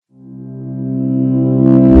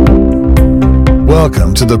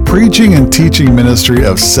Welcome to the preaching and teaching ministry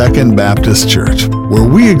of Second Baptist Church, where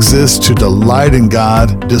we exist to delight in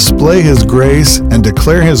God, display His grace, and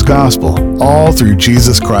declare His gospel, all through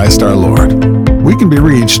Jesus Christ our Lord. We can be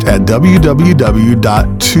reached at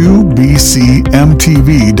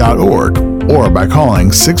www.2bcmtv.org or by calling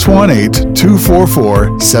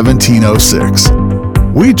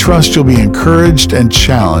 618-244-1706. We trust you'll be encouraged and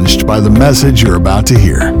challenged by the message you're about to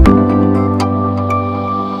hear.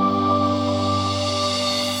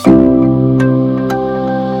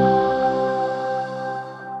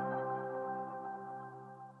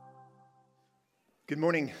 Good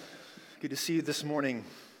morning. Good to see you this morning.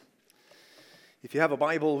 If you have a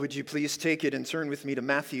Bible, would you please take it and turn with me to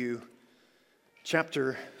Matthew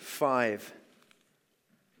chapter 5.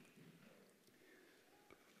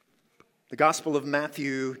 The Gospel of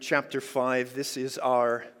Matthew chapter 5. This is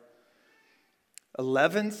our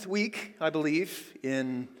 11th week, I believe,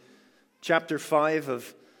 in chapter 5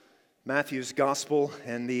 of Matthew's Gospel,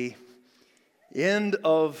 and the end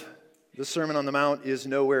of the Sermon on the Mount is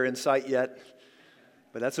nowhere in sight yet.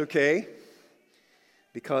 But that's okay,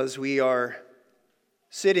 because we are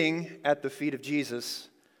sitting at the feet of Jesus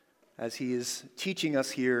as He is teaching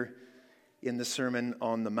us here in the Sermon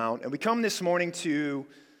on the Mount. And we come this morning to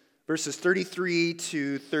verses 33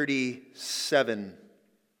 to 37,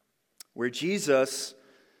 where Jesus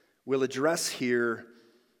will address here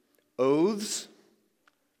oaths,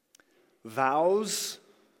 vows,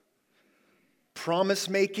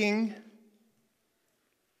 promise-making,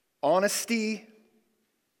 honesty,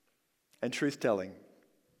 and truth-telling.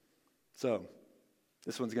 So,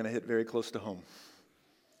 this one's going to hit very close to home.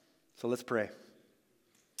 So let's pray.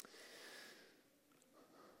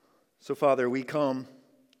 So, Father, we come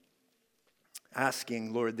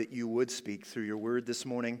asking, Lord, that you would speak through your word this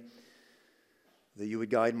morning, that you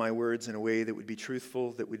would guide my words in a way that would be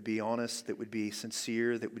truthful, that would be honest, that would be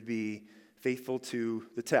sincere, that would be faithful to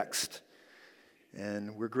the text.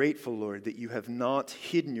 And we're grateful, Lord, that you have not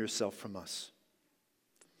hidden yourself from us,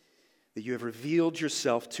 that you have revealed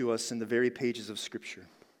yourself to us in the very pages of Scripture,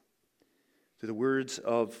 through the words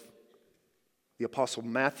of the Apostle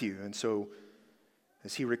Matthew. And so,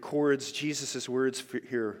 as he records Jesus' words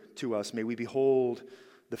here to us, may we behold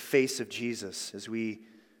the face of Jesus as we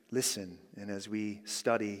listen and as we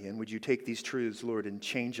study. And would you take these truths, Lord, and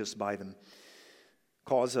change us by them?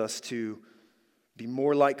 Cause us to be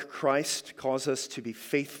more like Christ. Cause us to be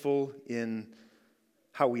faithful in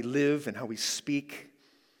how we live and how we speak,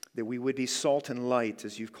 that we would be salt and light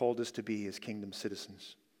as you've called us to be as kingdom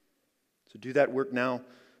citizens. So do that work now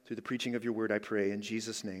through the preaching of your word, I pray, in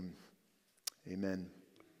Jesus' name. Amen.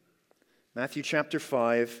 Matthew chapter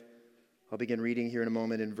 5, I'll begin reading here in a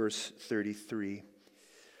moment in verse 33.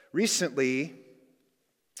 Recently,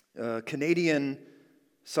 Canadian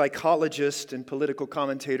psychologist and political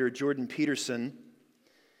commentator Jordan Peterson,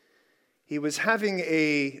 he was having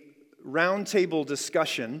a roundtable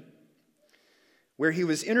discussion where he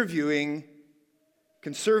was interviewing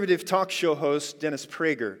conservative talk show host Dennis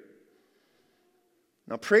Prager.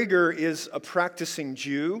 Now, Prager is a practicing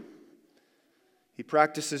Jew. He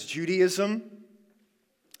practices Judaism,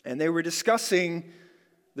 and they were discussing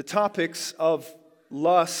the topics of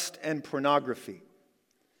lust and pornography.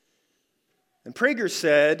 And Prager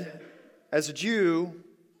said, as a Jew,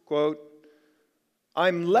 quote,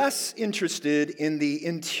 "I'm less interested in the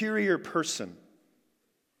interior person,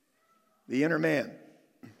 the inner man,"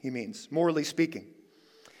 he means, morally speaking.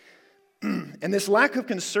 And this lack of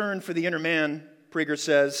concern for the inner man, Prager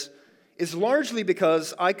says, is largely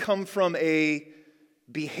because I come from a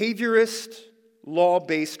behaviorist,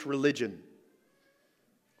 law-based religion.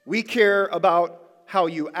 We care about how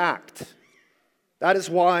you act. That is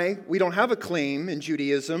why we don't have a claim in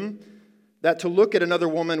Judaism that to look at another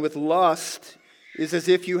woman with lust is as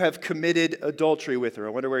if you have committed adultery with her. I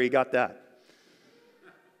wonder where he got that.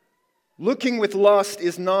 Looking with lust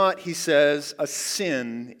is not, he says, a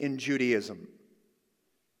sin in Judaism.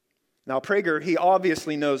 Now, Prager, he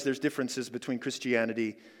obviously knows there's differences between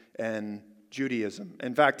Christianity and Judaism.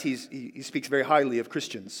 In fact, he speaks very highly of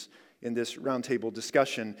Christians in this roundtable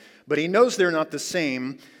discussion. But he knows they're not the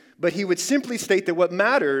same. But he would simply state that what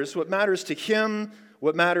matters to him,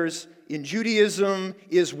 what matters in Judaism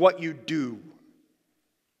is what you do.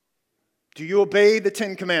 Do you obey the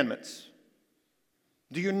Ten Commandments?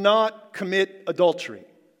 Do you not commit adultery?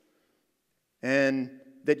 And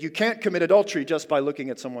that you can't commit adultery just by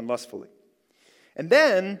looking at someone lustfully. And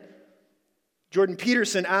then Jordan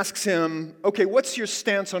Peterson asks him, okay, what's your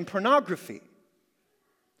stance on pornography?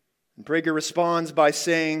 And Prager responds by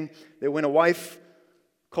saying that when a wife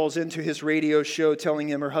calls into his radio show telling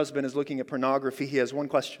him her husband is looking at pornography, he has one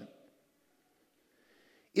question.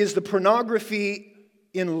 Is the pornography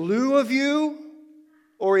in lieu of you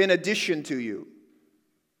or in addition to you?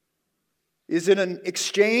 Is it an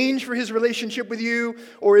exchange for his relationship with you,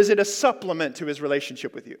 or is it a supplement to his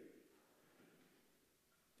relationship with you?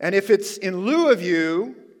 And if it's in lieu of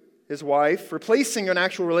you, his wife, replacing an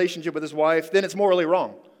actual relationship with his wife, then it's morally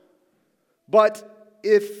wrong. But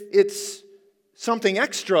if it's something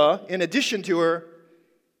extra in addition to her,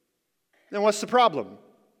 then what's the problem?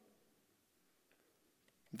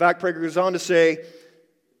 In fact, Prager goes on to say,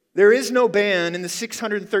 there is no ban in the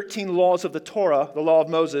 613 laws of the Torah, the law of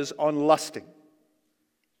Moses, on lusting.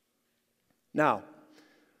 Now,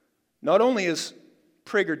 not only is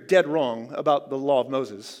Prager dead wrong about the law of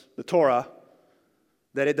Moses, the Torah,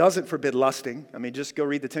 that it doesn't forbid lusting. I mean, just go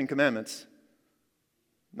read the Ten Commandments.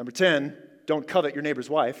 Number 10, don't covet your neighbor's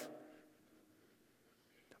wife.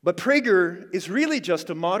 But Prager is really just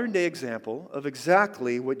a modern-day example of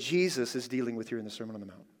exactly what Jesus is dealing with here in the Sermon on the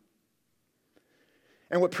Mount.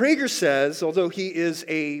 And what Prager says, although he is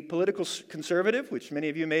a political conservative, which many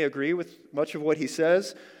of you may agree with much of what he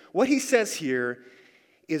says here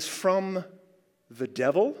is from the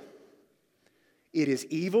devil. It is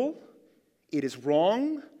evil. It is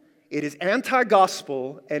wrong. It is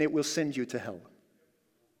anti-gospel, and it will send you to hell.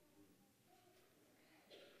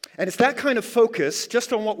 And it's that kind of focus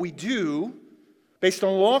just on what we do based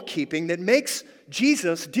on law keeping that makes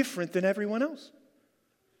Jesus different than everyone else.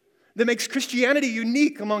 That makes Christianity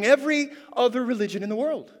unique among every other religion in the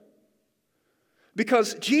world.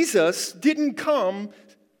 Because Jesus didn't come,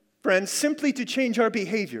 friends, simply to change our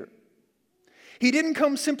behavior. He didn't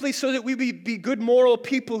come simply so that we be good moral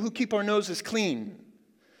people who keep our noses clean.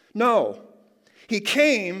 No. He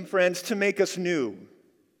came, friends, to make us new.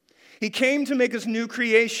 He came to make us new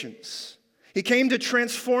creations. He came to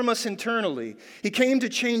transform us internally. He came to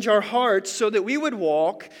change our hearts so that we would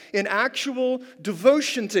walk in actual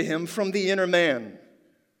devotion to Him from the inner man.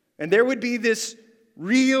 And there would be this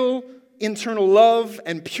real internal love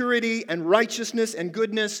and purity and righteousness and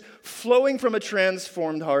goodness flowing from a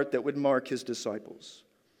transformed heart that would mark His disciples.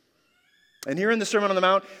 And here in the Sermon on the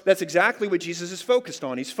Mount, that's exactly what Jesus is focused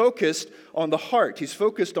on. He's focused on the heart. He's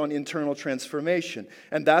focused on internal transformation.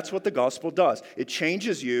 And that's what the gospel does. It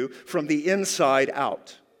changes you from the inside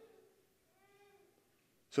out.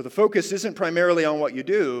 So the focus isn't primarily on what you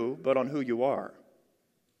do, but on who you are.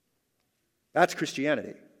 That's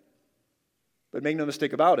Christianity. But make no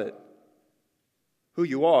mistake about it, who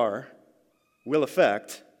you are will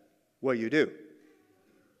affect what you do.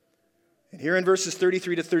 And here in verses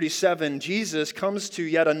 33 to 37, Jesus comes to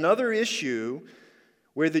yet another issue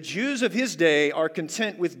where the Jews of his day are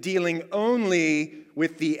content with dealing only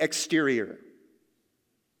with the exterior,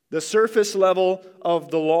 the surface level of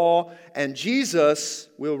the law, and Jesus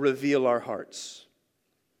will reveal our hearts.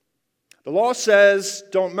 The law says,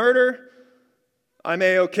 don't murder, I'm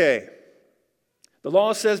A-okay. The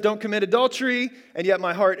law says, don't commit adultery, and yet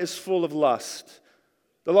my heart is full of lust.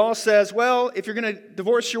 The law says, well, if you're going to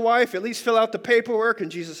divorce your wife, at least fill out the paperwork.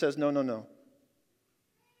 And Jesus says, no.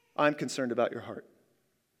 I'm concerned about your heart.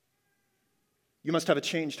 You must have a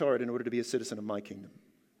changed heart in order to be a citizen of my kingdom.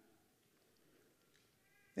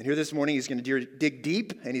 And here this morning, he's going to dig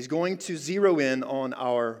deep, and he's going to zero in on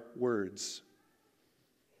our words,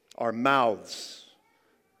 our mouths,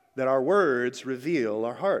 that our words reveal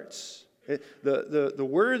our hearts. The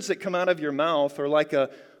words that come out of your mouth are like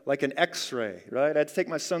an x-ray, right? I had to take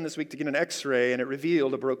my son this week to get an x-ray, and it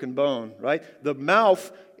revealed a broken bone, right? The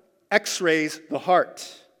mouth x-rays the heart.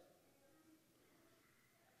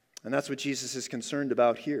 And that's what Jesus is concerned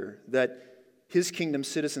about here, that his kingdom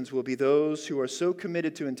citizens will be those who are so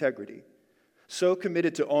committed to integrity, so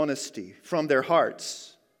committed to honesty from their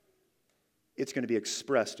hearts, it's going to be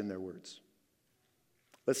expressed in their words.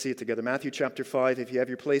 Let's see it together. Matthew chapter 5, if you have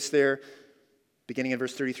your place there, beginning in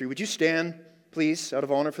verse 33. Would you stand, please, out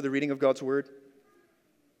of honor for the reading of God's word?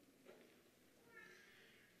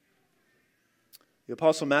 The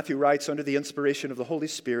Apostle Matthew writes under the inspiration of the Holy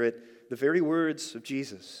Spirit the very words of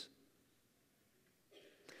Jesus.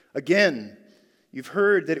 Again, you've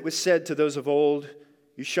heard that it was said to those of old,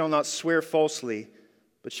 you shall not swear falsely,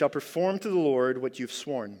 but shall perform to the Lord what you've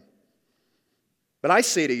sworn. But I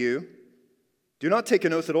say to you, do not take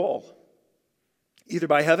an oath at all, either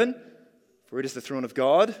by heaven, for it is the throne of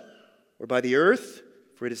God, or by the earth,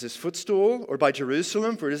 for it is his footstool, or by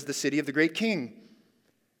Jerusalem, for it is the city of the great king.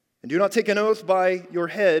 And do not take an oath by your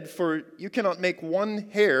head, for you cannot make one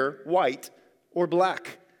hair white or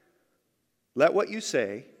black. Let what you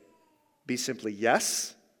say be simply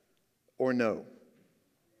yes or no.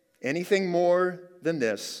 Anything more than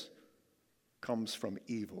this comes from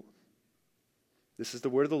evil. This is the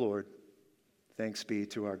word of the Lord. Thanks be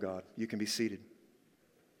to our God. You can be seated.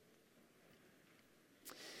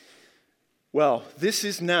 Well, this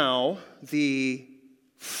is now the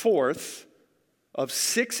fourth of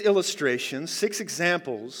 6 illustrations, 6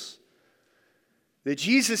 examples that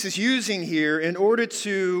Jesus is using here in order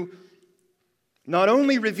to not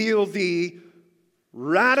only reveal the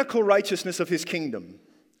radical righteousness of his kingdom,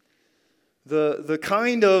 the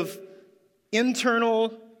kind of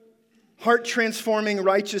internal, heart-transforming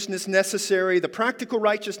righteousness necessary, the practical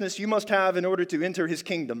righteousness you must have in order to enter his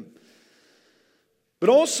kingdom. But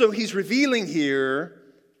also he's revealing here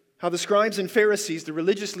how the scribes and Pharisees, the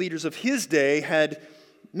religious leaders of his day, had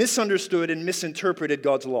misunderstood and misinterpreted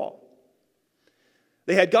God's law.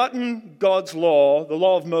 They had gotten God's law, the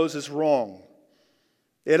law of Moses, wrong.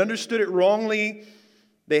 They had understood it wrongly.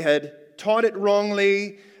 They had taught it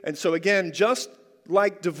wrongly. And so again, just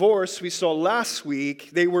like divorce we saw last week,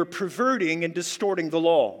 they were perverting and distorting the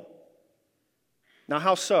law. Now,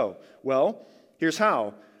 how so? Well, here's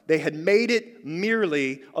how. They had made it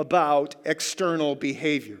merely about external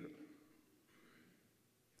behavior.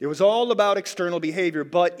 It was all about external behavior,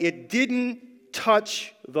 but it didn't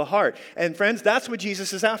touch the heart. And friends, that's what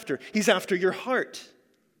Jesus is after. He's after your heart,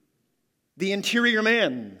 the interior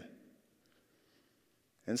man.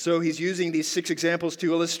 And so he's using these 6 examples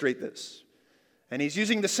to illustrate this. And he's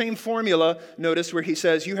using the same formula, notice, where he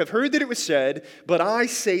says, you have heard that it was said, but I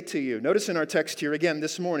say to you. Notice in our text here again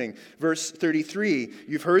this morning, verse 33,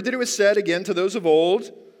 you've heard that it was said again to those of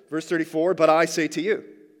old, verse 34, but I say to you.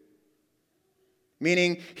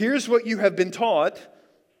 Meaning, here's what you have been taught,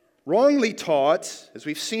 wrongly taught, as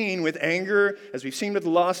we've seen with anger, as we've seen with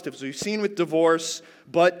lust, as we've seen with divorce,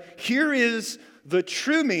 but here is the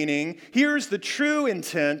true meaning, here's the true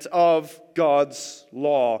intent of God's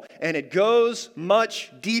law. And it goes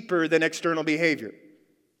much deeper than external behavior.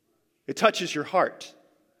 It touches your heart.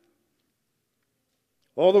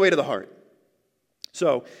 All the way to the heart.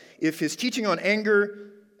 So, if his teaching on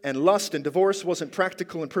anger and lust and divorce wasn't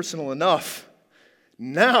practical and personal enough,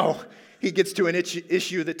 now he gets to an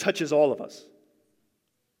issue that touches all of us.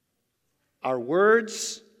 Our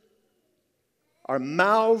words, our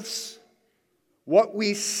mouths, what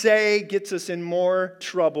we say gets us in more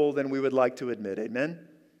trouble than we would like to admit. Amen?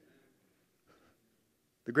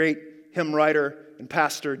 The great hymn writer and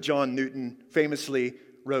pastor John Newton famously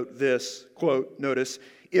wrote this, quote, notice,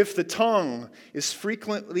 if the tongue is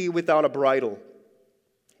frequently without a bridle,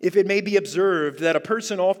 if it may be observed that a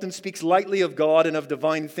person often speaks lightly of God and of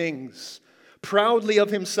divine things, proudly of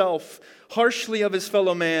himself, harshly of his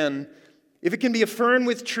fellow man, if it can be affirmed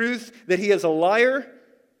with truth that he is a liar,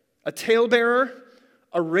 a talebearer,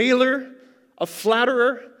 a railer, a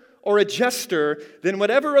flatterer, or a jester, then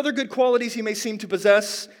whatever other good qualities he may seem to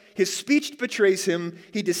possess, his speech betrays him,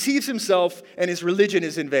 he deceives himself, and his religion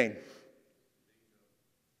is in vain.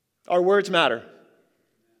 Our words matter.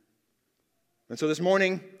 And so this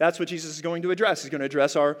morning, that's what Jesus is going to address. He's going to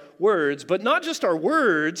address our words, but not just our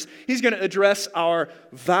words. He's going to address our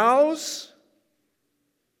vows,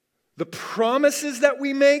 the promises that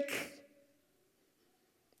we make.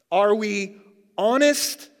 Are we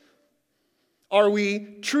honest? Are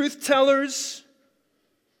we truth tellers?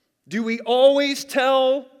 Do we always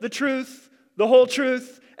tell the truth, the whole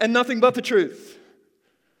truth, and nothing but the truth?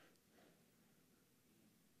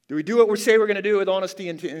 Do we do what we say we're going to do with honesty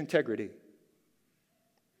and integrity?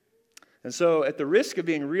 And so, at the risk of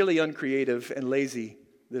being really uncreative and lazy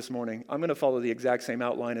this morning, I'm going to follow the exact same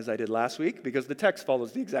outline as I did last week, because the text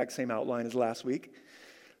follows the exact same outline as last week.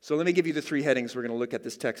 So let me give you the 3 headings we're going to look at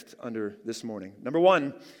this text under this morning. Number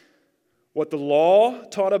 1, what the law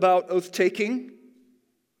taught about oath-taking.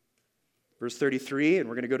 Verse 33, and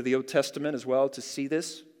we're going to go to the Old Testament as well to see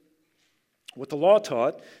this. What the law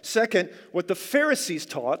taught. Second, what the Pharisees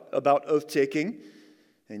taught about oath-taking.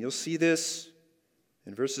 And you'll see this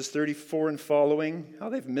in verses 34 and following, how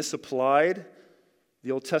they've misapplied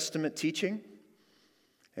the Old Testament teaching.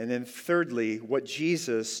 And then thirdly, what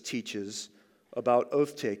Jesus teaches about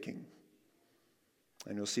oath-taking.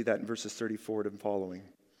 And you'll see that in verses 34 and following.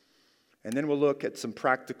 And then we'll look at some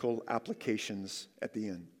practical applications at the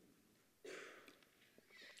end.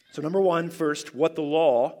 So number 1, first, what the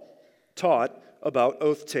law taught about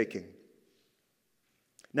oath-taking.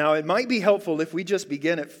 Now, it might be helpful if we just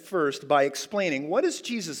begin at first by explaining what does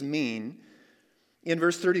Jesus mean in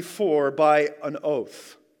verse 34 by an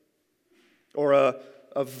oath or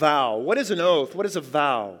a vow. What is an oath? What is a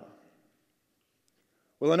vow?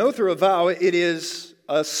 Well, an oath or a vow, it is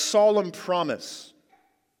a solemn promise,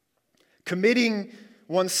 committing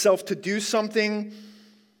oneself to do something.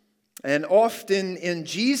 And often in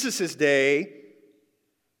Jesus' day,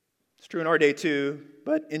 it's true in our day too,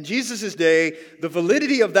 but in Jesus' day, the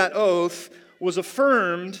validity of that oath was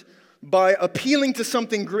affirmed by appealing to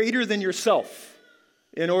something greater than yourself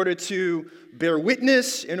in order to bear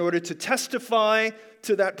witness, in order to testify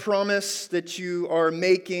to that promise that you are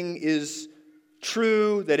making is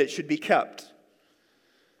true, that it should be kept.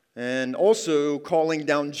 And also calling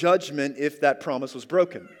down judgment if that promise was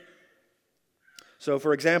broken. So,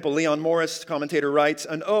 for example, Leon Morris, commentator, writes,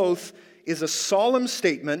 "An oath is a solemn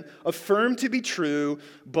statement affirmed to be true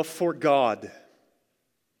before God."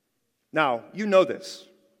 Now, you know this,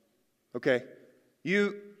 okay?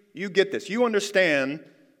 You get this. You understand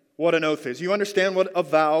what an oath is. You understand what a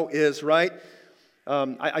vow is, right?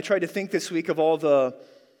 I tried to think this week of all the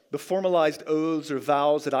formalized oaths or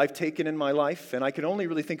vows that I've taken in my life, and I can only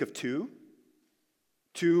really think of two.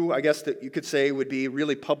 Two, I guess, that you could say would be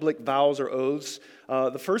really public vows or oaths.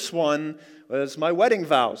 The first one was my wedding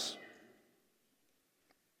vows.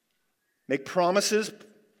 Make promises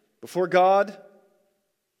before God,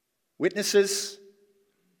 witnesses,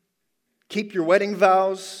 keep your wedding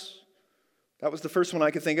vows. That was the first one I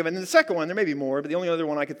could think of. And then the second one, there may be more, but the only other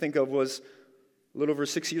one I could think of was a little over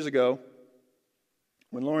 6 years ago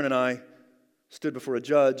when Lauren and I stood before a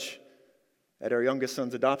judge at our youngest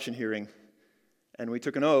son's adoption hearing, and we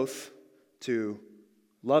took an oath to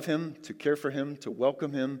love him, to care for him, to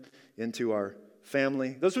welcome him into our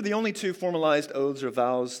family. Those were the only two formalized oaths or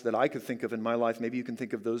vows that I could think of in my life. Maybe you can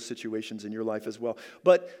think of those situations in your life as well.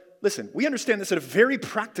 But listen, we understand this at a very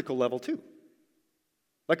practical level too.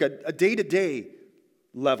 Like a day-to-day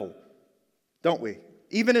level, don't we?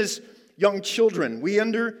 Even as young children, we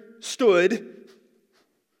understood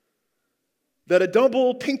that a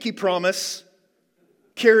double pinky promise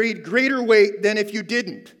carried greater weight than if you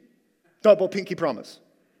didn't. Double pinky promise.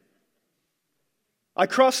 I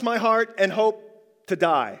cross my heart and hope to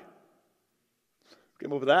die.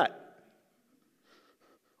 Get over that.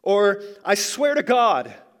 Or I swear to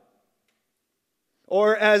God.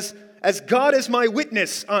 Or as God is my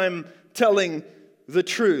witness, I'm telling the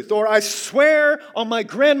truth. Or I swear on my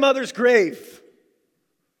grandmother's grave.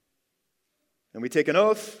 And we take an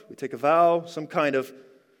oath, we take a vow, some kind of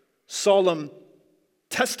solemn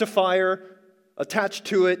testifier attached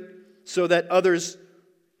to it so that others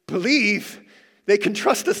believe they can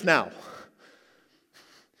trust us now.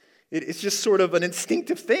 It's just sort of an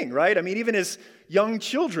instinctive thing, right? I mean, even as young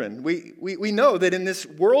children, we know that in this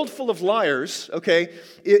world full of liars, okay,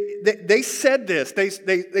 they said this.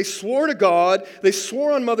 They swore to God. They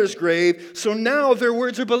swore on mother's grave. So now their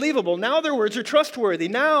words are believable. Now their words are trustworthy.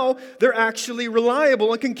 Now they're actually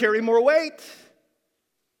reliable and can carry more weight.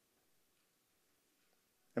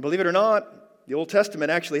 And believe it or not, the Old Testament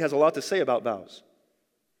actually has a lot to say about vows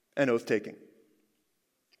and oath-taking.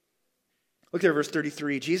 Look there, verse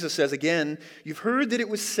 33. Jesus says again, "You've heard that it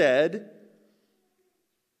was said,"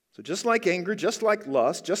 so just like anger, just like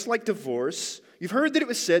lust, just like divorce, "you've heard that it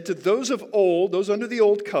was said to those of old, those under the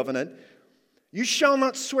old covenant, 'You shall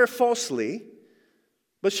not swear falsely,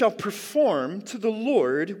 but shall perform to the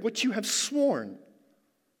Lord what you have sworn.'"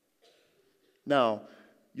 Now,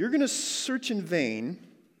 you're going to search in vain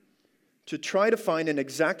to try to find an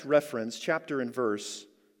exact reference, chapter and verse,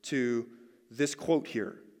 to this quote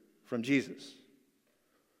here from Jesus.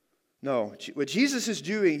 No, what Jesus is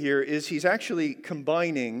doing here is he's actually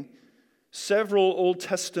combining several Old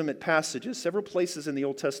Testament passages, several places in the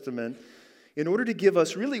Old Testament, in order to give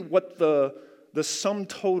us really what the sum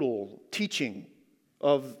total teaching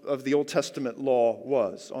of the Old Testament law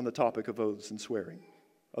was on the topic of oaths and swearing,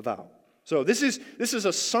 a vow. So this is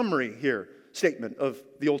a summary here, statement of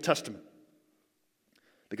the Old Testament.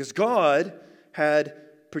 Because God had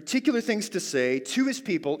particular things to say to his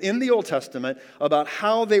people in the Old Testament about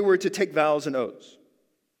how they were to take vows and oaths.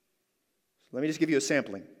 Let me just give you a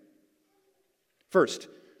sampling. First,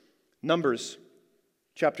 Numbers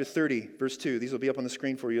chapter 30, verse 2. These will be up on the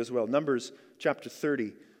screen for you as well. Numbers chapter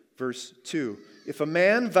 30, verse 2. "If a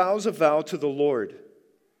man vows a vow to the Lord,"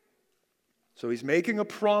 so he's making a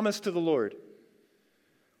promise to the Lord,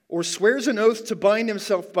 "or swears an oath to bind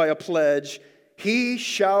himself by a pledge, he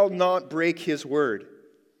shall not break his word.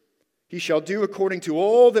 He shall do according to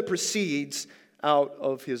all that proceeds out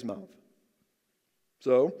of his mouth."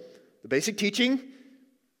 So, the basic teaching,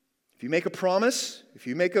 if you make a promise, if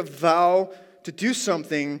you make a vow to do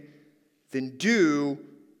something, then do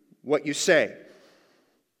what you say.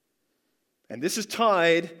 And this is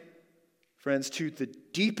tied, friends, to the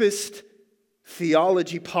deepest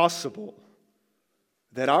theology possible,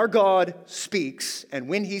 that our God speaks, and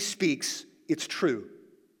when he speaks, it's true.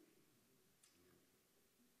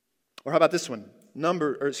 Or how about this one?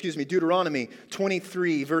 Deuteronomy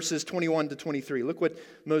 23, verses 21 to 23. Look what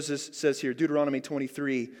Moses says here, Deuteronomy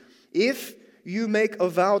 23. If you make a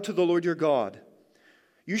vow to the Lord your God,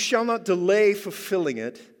 you shall not delay fulfilling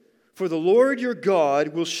it, for the Lord your God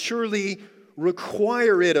will surely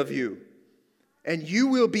require it of you, and you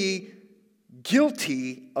will be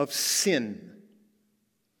guilty of sin.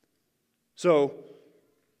 So,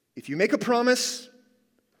 if you make a promise,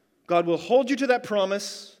 God will hold you to that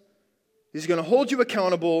promise. He's going to hold you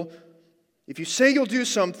accountable. If you say you'll do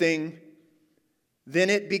something, then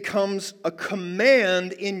it becomes a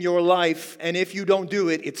command in your life, and if you don't do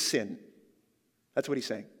it, it's sin. That's what he's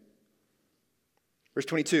saying. Verse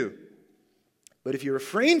 22. But if you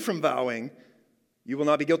refrain from vowing, you will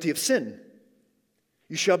not be guilty of sin.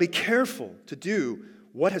 You shall be careful to do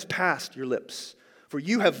what has passed your lips, for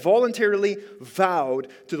you have voluntarily vowed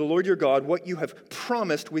to the Lord your God what you have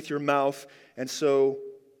promised with your mouth. And so,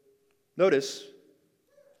 notice,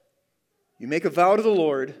 you make a vow to the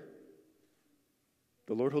Lord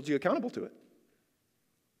holds you accountable to it.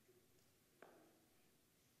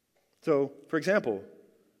 So, for example,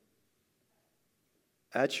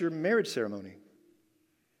 at your marriage ceremony,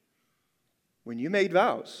 when you made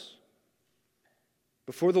vows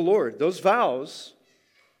before the Lord, those vows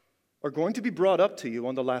are going to be brought up to you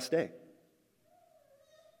on the last day.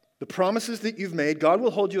 The promises that you've made, God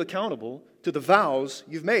will hold you accountable to the vows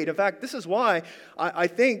you've made. In fact, this is why I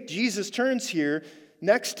think Jesus turns here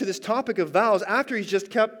next to this topic of vows after he's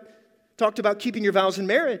just talked about keeping your vows in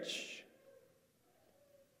marriage.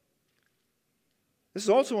 This is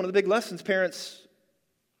also one of the big lessons, parents,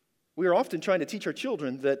 we are often trying to teach our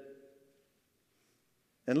children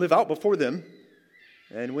and live out before them.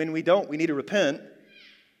 And when we don't, we need to repent.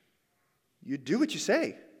 You do what you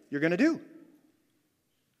say you're going to do.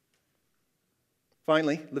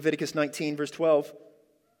 Finally, Leviticus 19, verse 12.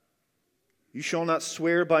 You shall not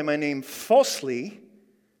swear by my name falsely,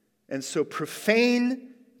 and so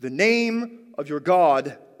profane the name of your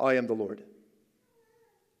God. I am the Lord.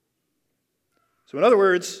 So in other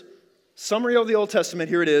words, summary of the Old Testament,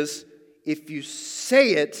 here it is. If you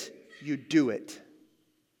say it, you do it.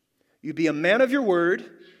 You be a man of your word.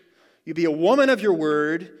 You be a woman of your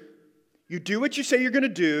word. You do what you say you're going to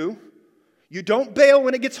do. You don't bail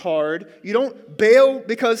when it gets hard. You don't bail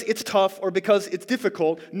because it's tough or because it's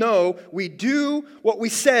difficult. No, we do what we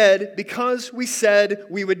said because we said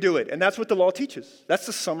we would do it. And that's what the law teaches. That's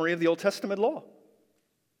the summary of the Old Testament law.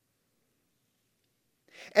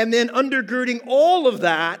 And then undergirding all of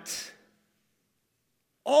that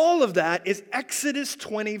is Exodus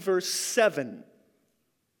 20, verse 7.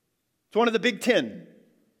 It's one of the big 10.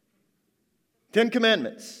 10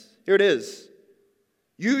 commandments. Here it is.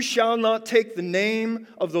 You shall not take the name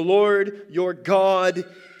of the Lord your God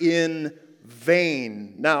in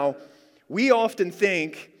vain. Now, we often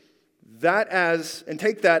think that and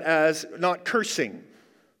take that as not cursing,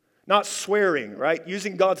 not swearing, right?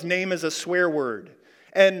 Using God's name as a swear word.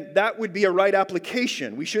 And that would be a right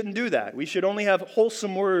application. We shouldn't do that. We should only have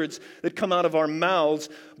wholesome words that come out of our mouths.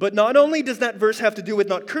 But not only does that verse have to do with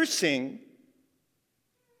not cursing,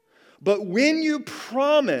 but when you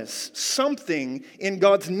promise something in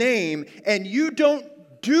God's name and you don't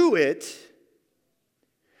do it,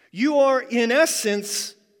 you are in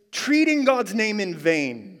essence treating God's name in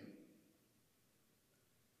vain.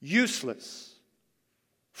 Useless.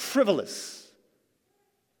 Frivolous.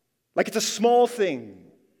 Like it's a small thing.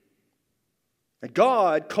 And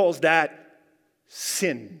God calls that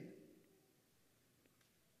sin.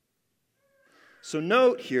 So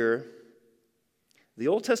note here, the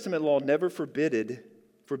Old Testament law never forbid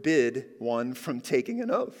one from taking an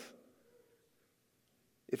oath.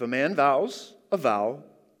 If a man vows a vow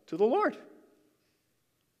to the Lord.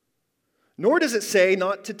 Nor does it say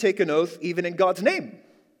not to take an oath even in God's name.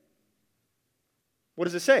 What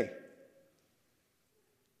does it say?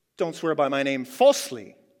 Don't swear by my name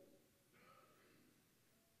falsely.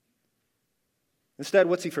 Instead,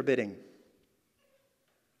 what's he forbidding?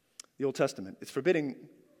 The Old Testament. It's forbidding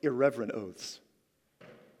irreverent oaths.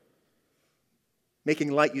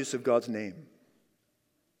 Making light use of God's name.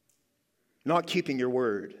 Not keeping your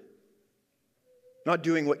word. Not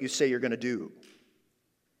doing what you say you're going to do.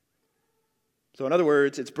 So in other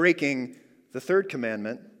words, it's breaking the third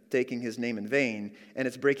commandment, taking his name in vain, and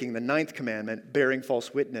it's breaking the ninth commandment, bearing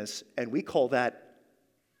false witness, and we call that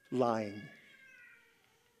lying.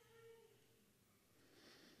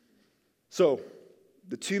 So,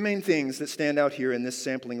 the two main things that stand out here in this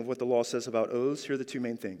sampling of what the law says about oaths, here are the two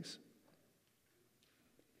main things.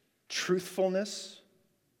 Truthfulness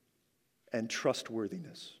and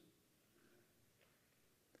trustworthiness.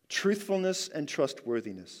 Truthfulness and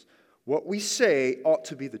trustworthiness. What we say ought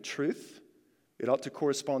to be the truth. It ought to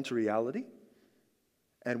correspond to reality.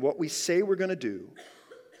 And what we say we're going to do,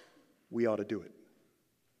 we ought to do it.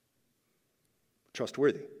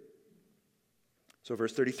 Trustworthy. So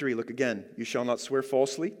verse 33, look again. You shall not swear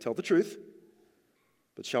falsely, tell the truth,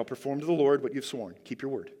 but shall perform to the Lord what you've sworn. Keep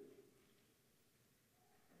your word.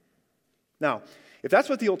 Now, if that's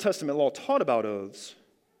what the Old Testament law taught about oaths,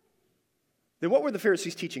 then what were the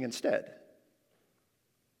Pharisees teaching instead?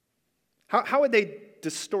 How had they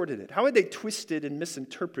distorted it? How had they twisted and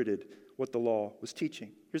misinterpreted what the law was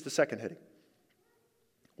teaching? Here's the second heading.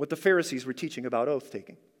 What the Pharisees were teaching about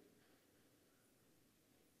oath-taking.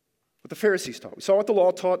 What the Pharisees taught. We saw what the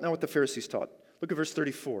law taught, now what the Pharisees taught. Look at verse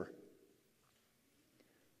 34.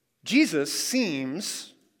 Jesus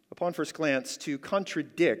seems, upon first glance, to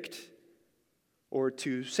contradict or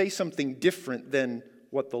to say something different than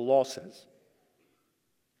what the law says.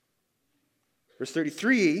 Verse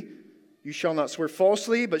 33, you shall not swear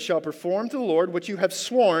falsely, but shall perform to the Lord what you have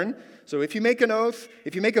sworn. So if you make an oath,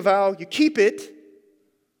 if you make a vow, you keep it.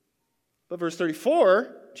 But verse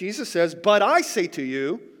 34, Jesus says, but I say to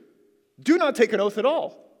you, do not take an oath at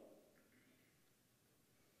all.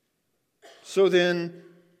 So then,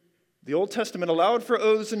 the Old Testament allowed for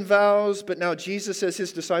oaths and vows, but now Jesus says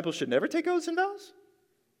his disciples should never take oaths and vows?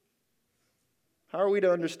 How are we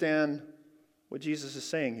to understand what Jesus is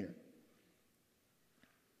saying here?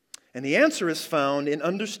 And the answer is found in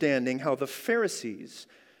understanding how the Pharisees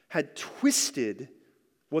had twisted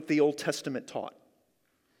what the Old Testament taught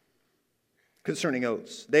concerning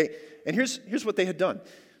oaths. And here's what they had done.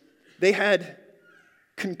 They had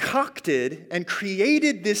concocted and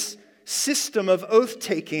created this system of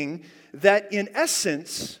oath-taking that, in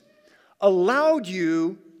essence, allowed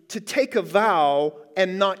you to take a vow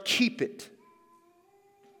and not keep it.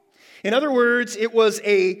 In other words, it was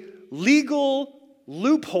a legal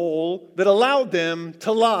loophole that allowed them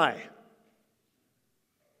to lie,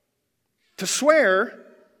 to swear,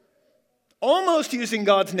 almost using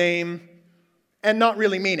God's name, and not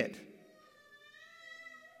really mean it.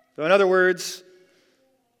 So in other words,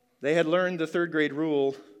 they had learned the third grade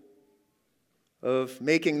rule of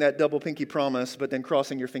making that double pinky promise, but then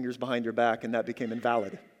crossing your fingers behind your back, and that became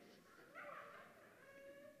invalid.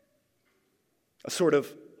 A sort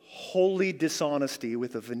of holy dishonesty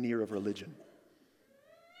with a veneer of religion.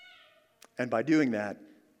 And by doing that,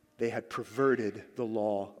 they had perverted the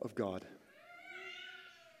law of God.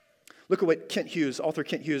 Look at what author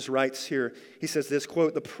Kent Hughes writes here. He says this,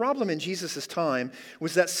 quote, the problem in Jesus' time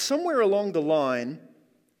was that somewhere along the line,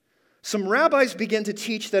 some rabbis began to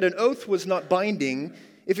teach that an oath was not binding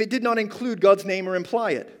if it did not include God's name or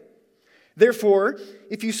imply it. Therefore,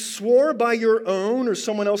 if you swore by your own or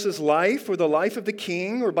someone else's life or the life of the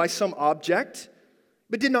king or by some object,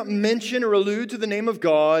 but did not mention or allude to the name of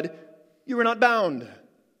God, you were not bound.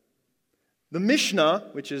 The Mishnah,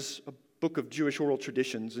 which is a book of Jewish oral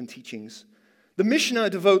traditions and teachings, the Mishnah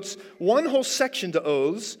devotes one whole section to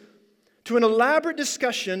oaths to an elaborate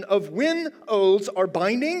discussion of when oaths are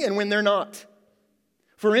binding and when they're not.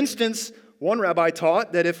 For instance, one rabbi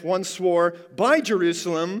taught that if one swore by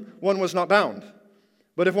Jerusalem, one was not bound.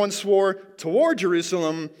 But if one swore toward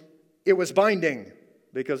Jerusalem, it was binding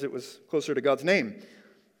because it was closer to God's name.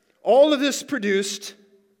 All of this produced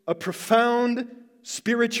a profound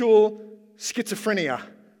spiritual schizophrenia.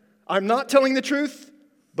 I'm not telling the truth,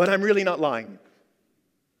 but I'm really not lying.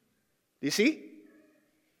 Do you see?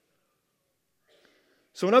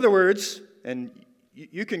 So in other words, and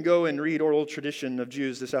you can go and read oral tradition of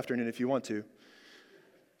Jews this afternoon if you want to.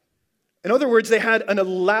 In other words, they had an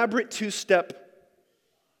elaborate two-step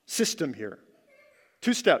system here.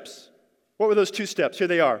 2 steps. What were those 2 steps? Here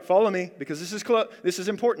they are. Follow me, because this is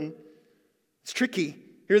important. It's tricky.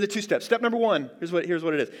 Here are the 2 steps. Step number 1, here's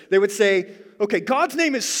what it is. They would say, okay, God's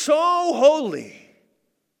name is so holy.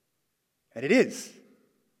 And it is.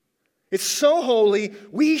 It's so holy,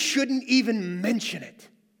 we shouldn't even mention it.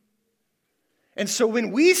 And so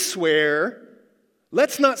when we swear,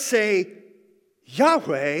 let's not say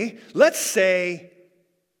Yahweh, let's say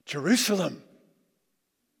Jerusalem.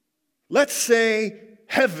 Let's say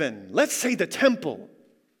heaven. Let's say the temple.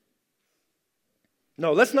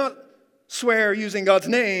 No, let's not swear using God's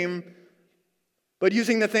name, but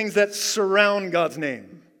using the things that surround God's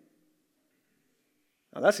name.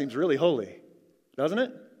 Now that seems really holy, doesn't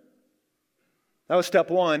it? That was step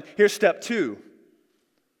 1. Here's step 2.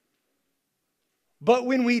 But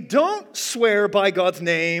when we don't swear by God's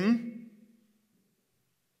name,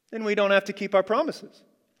 then we don't have to keep our promises.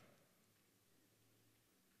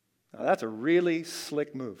 Now that's a really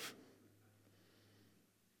slick move.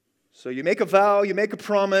 So you make a vow, you make a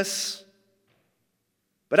promise,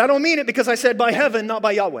 But I don't mean it because I said by heaven, not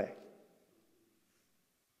by Yahweh.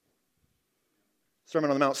 Sermon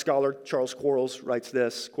on the Mount scholar Charles Quarles writes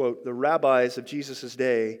this, quote, "The rabbis of Jesus'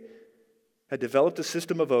 day had developed a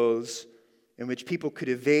system of oaths in which people could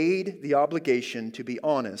evade the obligation to be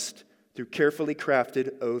honest through carefully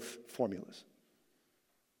crafted oath formulas.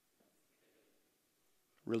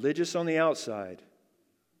 Religious on the outside,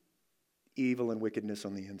 evil and wickedness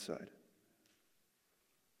on the inside."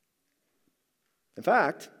 In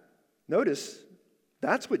fact, notice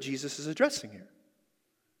that's what Jesus is addressing here.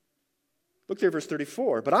 Look there, verse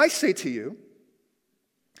 34. "But I say to you,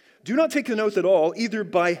 do not take an oath at all, either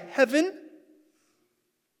by heaven,"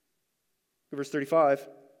 verse 35,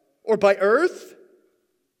 "or by earth,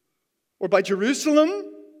 or by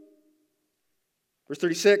Jerusalem," verse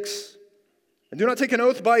 36, "and do not take an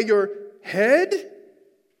oath by your head."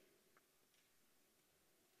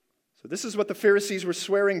 So this is what the Pharisees were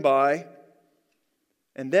swearing by,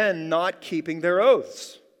 and then not keeping their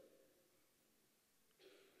oaths.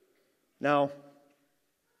 Now,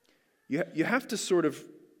 you have to sort of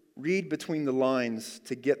read between the lines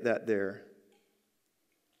to get that there.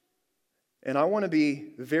 And I want to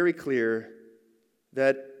be very clear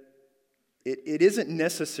that it isn't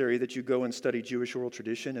necessary that you go and study Jewish oral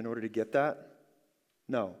tradition in order to get that.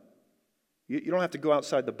 No. You don't have to go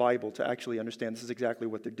outside the Bible to actually understand this is exactly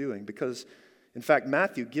what they're doing, because, in fact,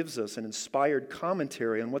 Matthew gives us an inspired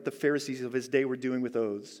commentary on what the Pharisees of his day were doing with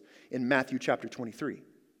oaths in Matthew chapter 23.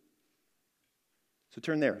 So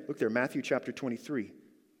turn there. Look there, Matthew chapter 23,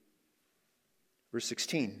 verse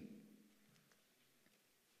 16.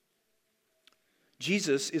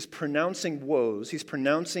 Jesus is pronouncing woes. He's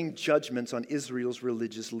pronouncing judgments on Israel's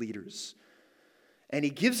religious leaders. And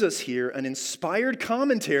he gives us here an inspired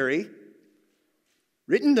commentary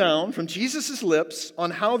written down from Jesus' lips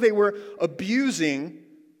on how they were abusing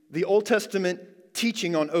the Old Testament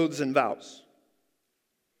teaching on oaths and vows.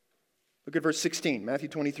 Look at verse 16, Matthew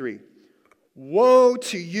 23. "Woe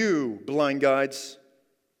to you, blind guides!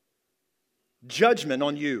 Judgment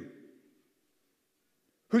on you,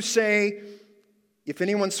 who say, if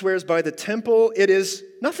anyone swears by the temple, it is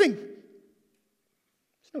nothing.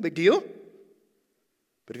 It's no big deal.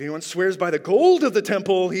 But if anyone swears by the gold of the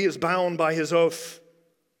temple, he is bound by his oath."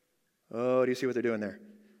 Oh, do you see what they're doing there?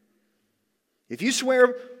 If you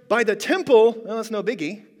swear by the temple, well, that's no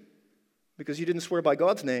biggie, because you didn't swear by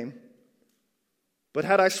God's name. But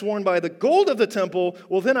had I sworn by the gold of the temple,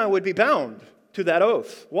 well, then I would be bound to that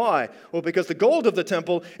oath. Why? Well, because the gold of the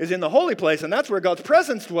temple is in the holy place, and that's where God's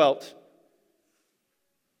presence dwelt,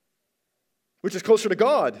 which is closer to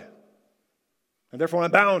God. And therefore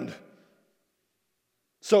I'm bound.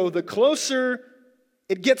 So the closer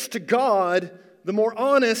it gets to God, the more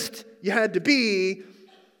honest you had to be.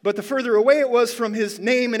 But the further away it was from his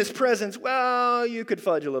name and his presence, well, you could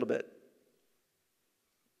fudge a little bit.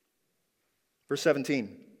 Verse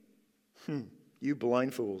 17, "You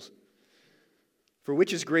blind fools, for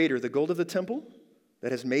which is greater, the gold of the temple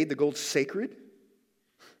that has made the gold sacred?"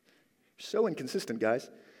 So inconsistent, guys.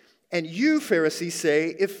 "And you, Pharisees,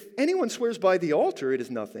 say, if anyone swears by the altar, it is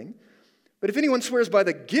nothing. But if anyone swears by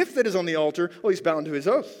the gift that is on the altar, well, he's bound to his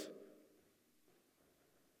oath."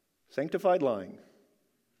 Sanctified lying.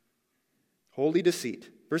 Holy deceit.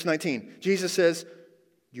 Verse 19, Jesus says,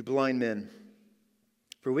 "You blind men,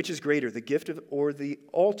 for which is greater, the gift or the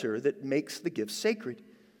altar that makes the gift sacred?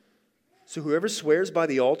 So whoever swears by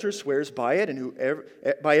the altar swears by it, and whoever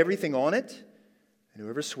by everything on it. And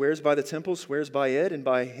whoever swears by the temple swears by it and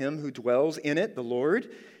by him who dwells in it, the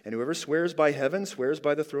Lord. And whoever swears by heaven swears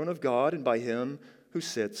by the throne of God and by him who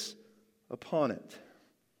sits upon it."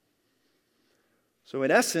 So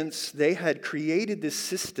in essence, they had created this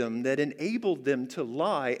system that enabled them to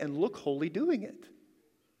lie and look holy doing it.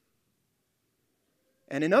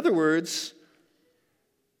 And in other words,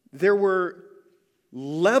 there were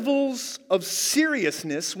levels of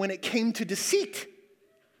seriousness when it came to deceit.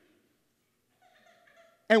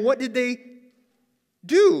 And what did they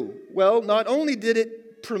do? Well, not only did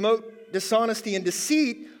it promote dishonesty and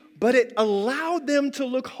deceit, but it allowed them to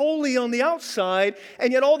look holy on the outside,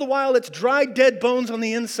 and yet all the while it's dry, dead bones on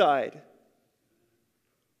the inside.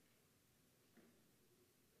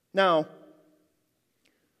 Now,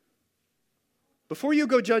 before you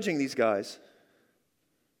go judging these guys,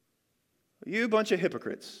 you bunch of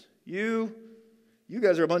hypocrites, you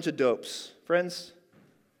guys are a bunch of dopes. Friends,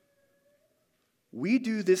 we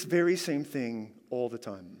do this very same thing all the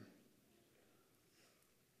time.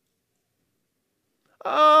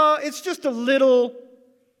 It's just a little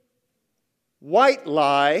white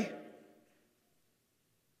lie.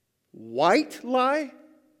 White lie?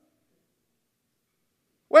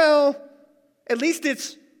 Well, at least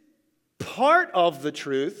it's part of the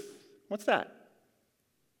truth, what's that?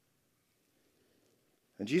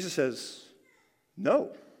 And Jesus says,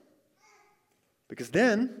 no. Because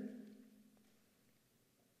then,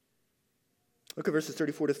 look at verses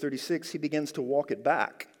 34 to 36. He begins to walk it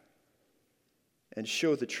back and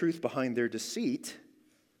show the truth behind their deceit.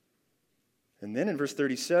 And then in verse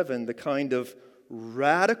 37, the kind of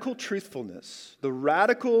radical truthfulness, the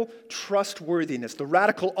radical trustworthiness, the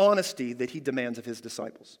radical honesty that he demands of his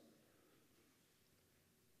disciples.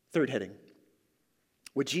 Third heading,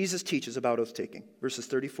 what Jesus teaches about oath-taking, verses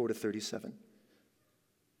 34 to 37.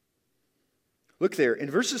 Look there,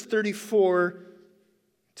 in verses 34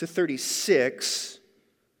 to 36,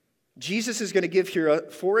 Jesus is going to give here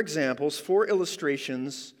 4 examples, 4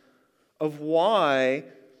 illustrations of why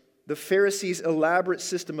the Pharisees' elaborate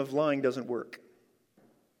system of lying doesn't work.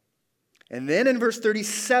 And then in verse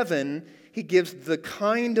 37, he gives the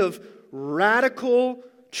kind of radical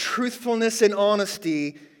truthfulness and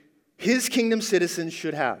honesty his kingdom citizens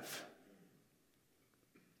should have.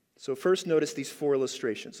 So first notice these 4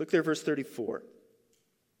 illustrations. Look there, verse 34.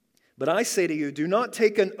 But I say to you, do not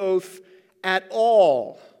take an oath at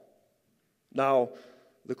all. Now,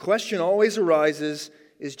 the question always arises,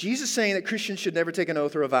 is Jesus saying that Christians should never take an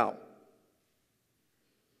oath or a vow?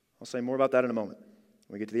 I'll say more about that in a moment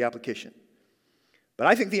when we get to the application. But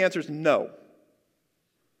I think the answer is no.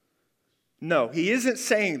 No, he isn't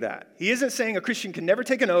saying that. He isn't saying a Christian can never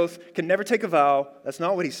take an oath, can never take a vow. That's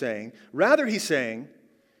not what he's saying. Rather, he's saying,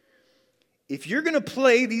 if you're going to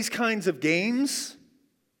play these kinds of games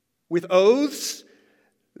with oaths,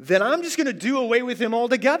 then I'm just going to do away with them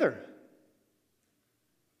altogether.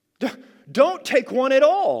 Don't take one at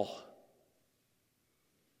all.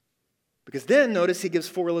 Because then, notice he gives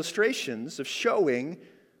 4 illustrations of showing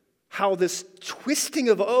how this twisting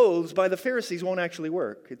of oaths by the Pharisees won't actually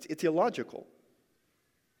work. It's illogical.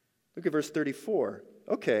 Look at verse 34.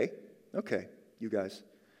 Okay, you guys.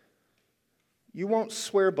 You won't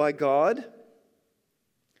swear by God,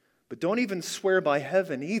 but don't even swear by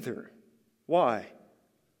heaven either. Why?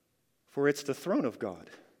 For it's the throne of God.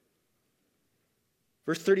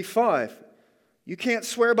 Verse 35. You can't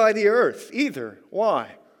swear by the earth either.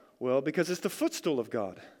 Why? Well, because it's the footstool of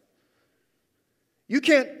God. You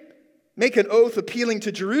can't make an oath appealing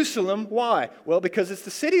to Jerusalem. Why? Well, because it's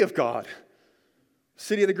the city of God,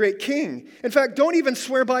 city of the great king. In fact, don't even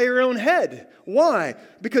swear by your own head. Why?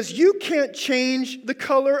 Because you can't change the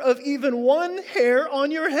color of even one hair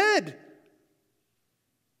on your head.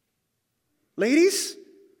 Ladies,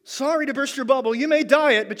 sorry to burst your bubble. You may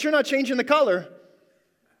dye it, but you're not changing the color.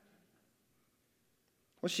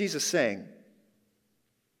 What's Jesus saying?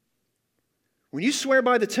 When you swear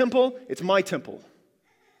by the temple, it's my temple.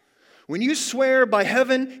 When you swear by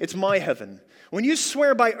heaven, it's my heaven. When you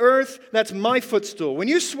swear by earth, that's my footstool. When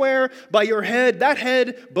you swear by your head, that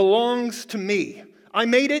head belongs to me. I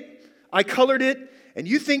made it, I colored it, and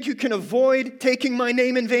you think you can avoid taking my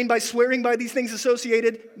name in vain by swearing by these things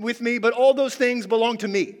associated with me, but all those things belong to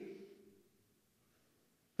me.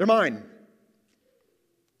 They're mine.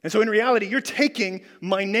 And so in reality, you're taking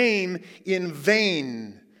my name in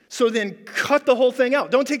vain. So then cut the whole thing out.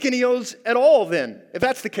 Don't take any oaths at all then, if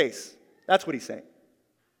that's the case. That's what he's saying.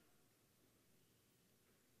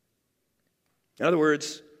 In other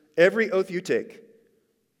words, every oath you take,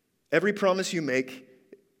 every promise you make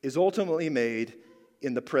is ultimately made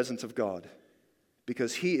in the presence of God,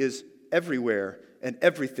 because he is everywhere and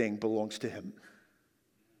everything belongs to him.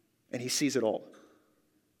 And he sees it all.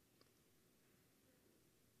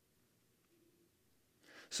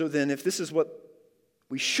 So then, if this is what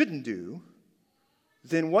we shouldn't do,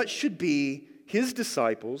 then what should be his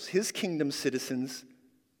disciples, his kingdom citizens'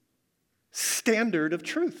 standard of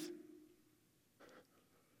truth?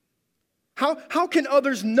 How can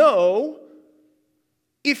others know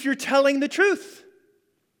if you're telling the truth?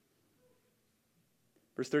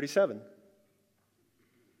 Verse 37.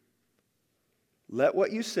 Let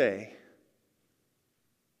what you say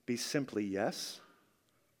be simply yes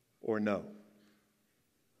or no.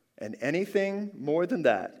 And anything more than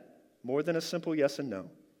that, more than a simple yes and no,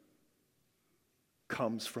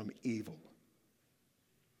 comes from evil.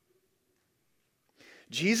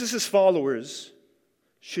 Jesus' followers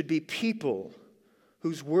should be people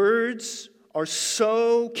whose words are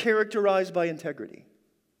so characterized by integrity,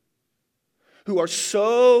 who are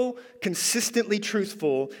so consistently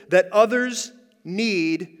truthful that others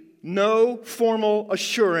need no formal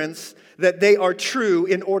assurance that they are true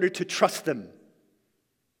in order to trust them.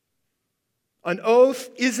 An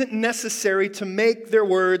oath isn't necessary to make their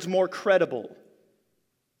words more credible.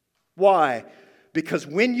 Why? Because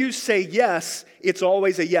when you say yes, it's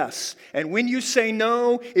always a yes. And when you say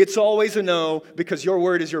no, it's always a no, because your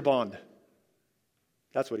word is your bond.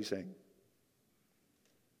 That's what he's saying.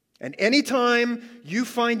 And anytime you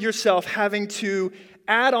find yourself having to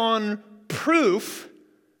add on proof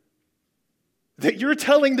that you're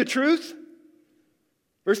telling the truth,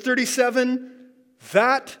 verse 37,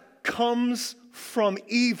 that comes from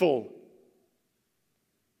evil.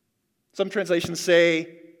 Some translations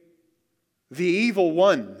say, the evil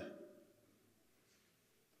one.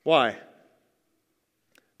 Why?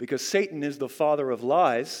 Because Satan is the father of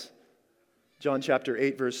lies. John chapter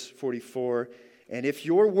 8, verse 44. And if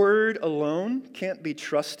your word alone can't be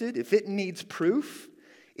trusted, if it needs proof,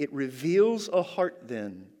 it reveals a heart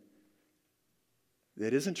then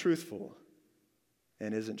that isn't truthful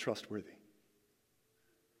and isn't trustworthy.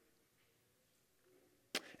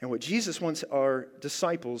 And what Jesus wants are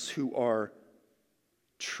disciples who are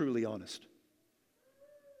truly honest.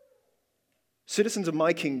 Citizens of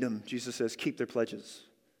my kingdom, Jesus says, keep their pledges.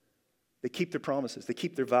 They keep their promises. They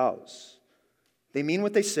keep their vows. They mean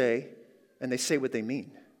what they say, and they say what they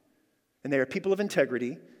mean. And they are people of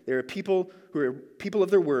integrity. They are people who are people of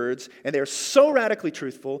their words, and they are so radically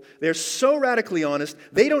truthful. They are so radically honest.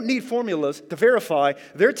 They don't need formulas to verify.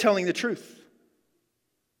 They're telling the truth.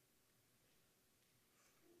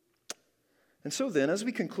 And so then, as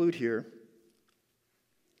we conclude here,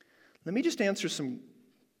 let me just answer some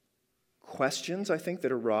questions, I think,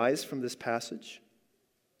 that arise from this passage.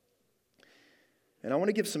 And I want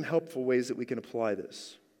to give some helpful ways that we can apply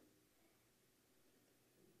this.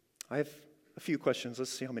 I have a few questions.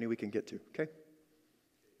 Let's see how many we can get to, okay?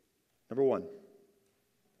 Number one,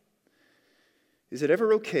 is it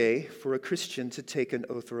ever okay for a Christian to take an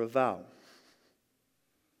oath or a vow?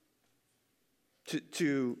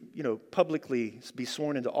 To publicly be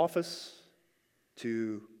sworn into office,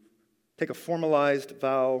 to take a formalized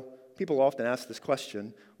vow. People often ask this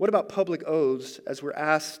question. What about public oaths as we're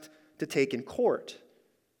asked to take in court?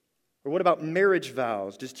 Or what about marriage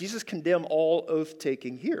vows? Does Jesus condemn all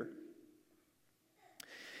oath-taking here?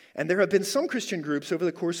 And there have been some Christian groups over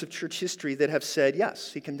the course of church history that have said,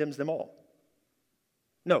 yes, he condemns them all.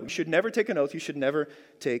 No, you should never take an oath. You should never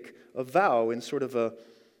take a vow in sort of a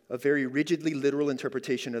very rigidly literal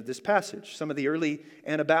interpretation of this passage. Some of the early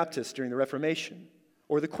Anabaptists during the Reformation,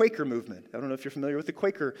 or the Quaker movement, I don't know if you're familiar with the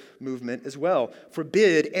Quaker movement as well,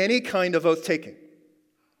 forbid any kind of oath-taking.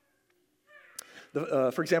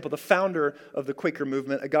 For example, the founder of the Quaker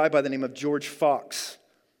movement, a guy by the name of George Fox,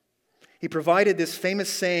 he provided this famous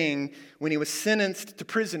saying when he was sentenced to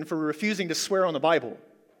prison for refusing to swear on the Bible.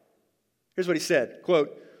 Here's what he said,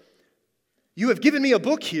 quote, "You have given me a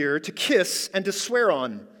book here to kiss and to swear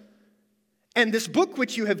on. And this book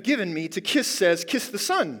which you have given me to kiss says, kiss the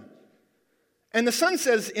Son. And the Son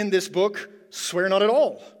says in this book, swear not at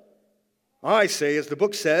all. I say as the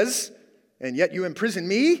book says, and yet you imprison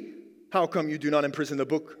me. How come you do not imprison the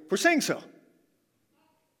book for saying so?"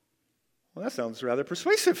 Well, that sounds rather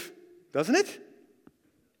persuasive, doesn't it?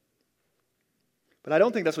 But I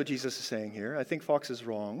don't think that's what Jesus is saying here. I think Fox is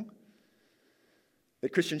wrong.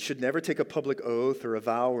 That Christians should never take a public oath or a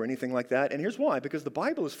vow or anything like that. And here's why. Because the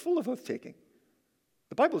Bible is full of oath-taking.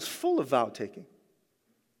 The Bible is full of vow-taking.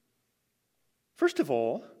 First of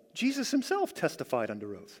all, Jesus himself testified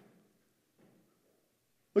under oath.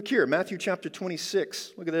 Look here, Matthew chapter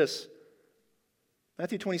 26. Look at this.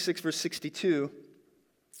 Matthew 26, verse 62.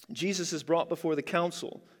 Jesus is brought before the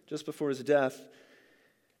council just before his death,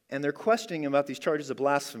 and they're questioning him about these charges of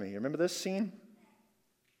blasphemy. You remember this scene?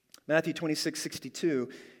 Matthew 26, 62.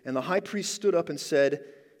 And the high priest stood up and said,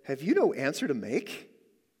 "Have you no answer to make?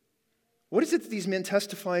 What is it that these men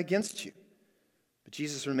testify against you?" But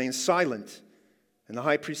Jesus remained silent. And the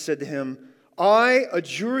high priest said to him, "I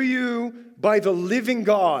adjure you by the living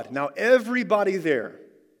God." Now everybody there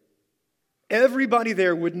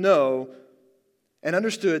would know and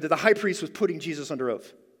understood that the high priest was putting Jesus under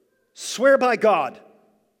oath. Swear by God.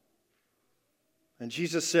 And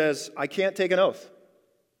Jesus says, "I can't take an oath."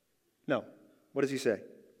 No. What does he say?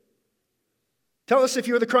 "Tell us if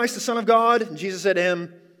you are the Christ, the Son of God." And Jesus said to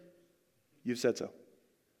him, "You've said so."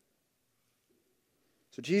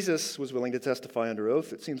 So Jesus was willing to testify under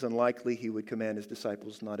oath. It seems unlikely he would command his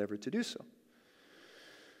disciples not ever to do so.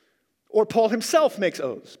 Or Paul himself makes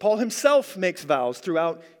oaths. Paul himself makes vows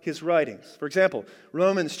throughout his writings. For example,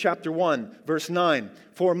 Romans chapter 1, verse 9.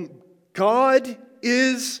 "For God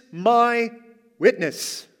is my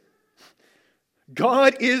witness.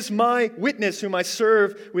 God is my witness, whom I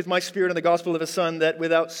serve with my spirit in the gospel of his Son, that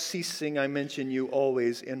without ceasing I mention you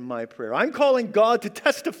always in my prayer." I'm calling God to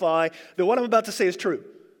testify that what I'm about to say is true.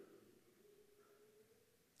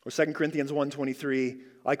 Or 2 Corinthians 1:23,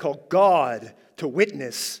 I call God to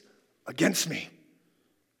witness against me.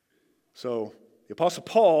 So the Apostle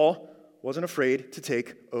Paul wasn't afraid to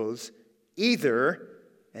take oaths either,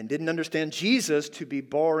 and didn't understand Jesus to be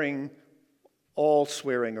barring all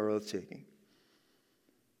swearing or oath-taking.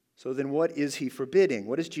 So then what is he forbidding?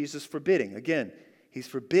 What is Jesus forbidding? Again, he's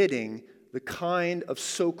forbidding the kind of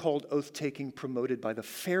so-called oath-taking promoted by the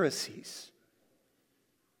Pharisees.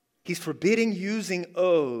 He's forbidding using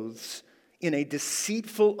oaths in a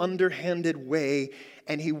deceitful, underhanded way,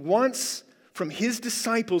 and he wants from his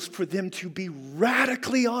disciples for them to be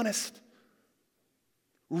radically honest,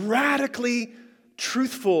 radically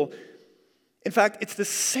truthful. In fact, it's the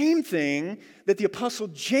same thing that the Apostle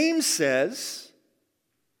James says,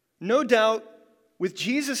 no doubt with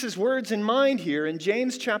Jesus' words in mind here in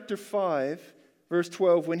James chapter 5, verse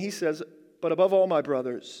 12, when he says, but above all, my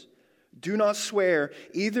brothers, do not swear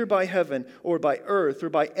either by heaven or by earth or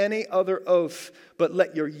by any other oath, but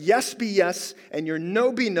let your yes be yes and your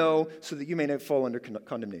no be no, so that you may not fall under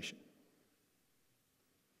condemnation.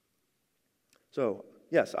 So,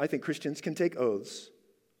 yes, I think Christians can take oaths,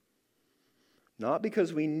 not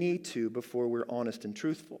because we need to before we're honest and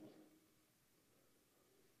truthful,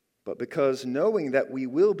 but because knowing that we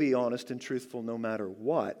will be honest and truthful no matter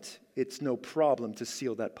what, it's no problem to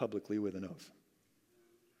seal that publicly with an oath.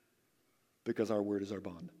 Because our word is our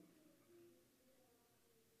bond.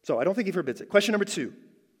 So I don't think he forbids it. Question number 2.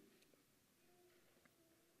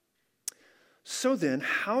 So then,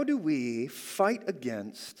 how do we fight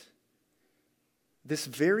against this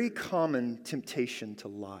very common temptation to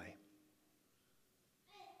lie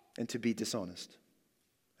and to be dishonest?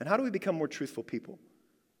 And how do we become more truthful people?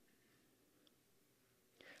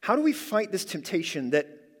 How do we fight this temptation that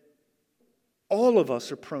all of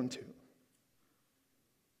us are prone to?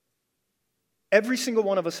 Every single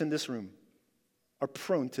one of us in this room are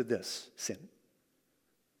prone to this sin.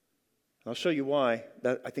 I'll show you why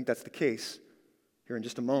I think that's the case here in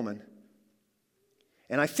just a moment.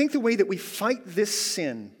 And I think the way that we fight this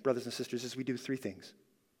sin, brothers and sisters, is we do 3 things.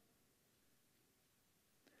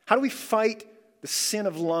 How do we fight the sin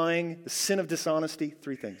of lying, the sin of dishonesty?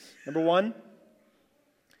 3 things. Number 1,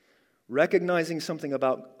 recognizing something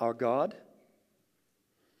about our God.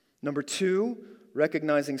 Number 2,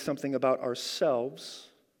 recognizing something about ourselves.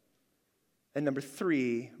 And number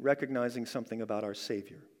 3, recognizing something about our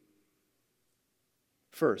Savior.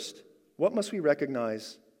 First, what must we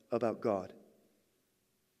recognize about God?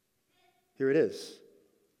 Here it is.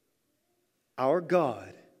 Our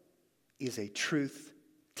God is a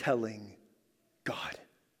truth-telling God.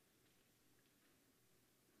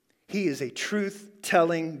 He is a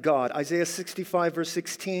truth-telling God. Isaiah 65, verse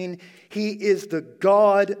 16, He is the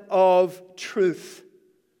God of truth.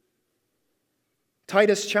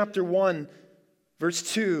 Titus chapter 1,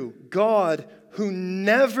 verse 2, God who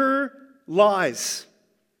never lies,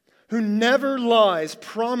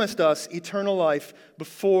 promised us eternal life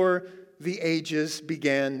before the ages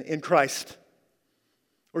began in Christ.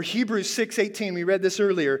 Or Hebrews 6:18, we read this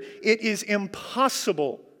earlier, it is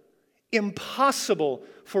impossible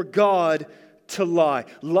for God to lie.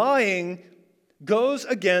 Lying goes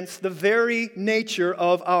against the very nature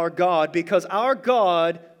of our God because our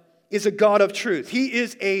God is a God of truth. He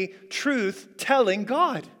is a truth-telling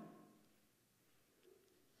God.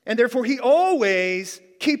 And therefore, He always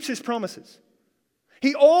keeps His promises.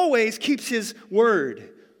 He always keeps His word.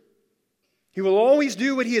 He will always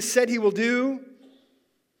do what He has said He will do.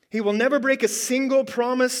 He will never break a single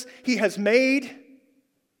promise He has made.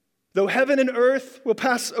 Though heaven and earth will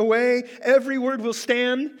pass away, every word will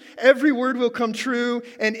stand, every word will come true,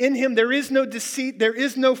 and in Him there is no deceit, there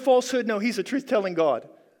is no falsehood. No, He's a truth-telling God.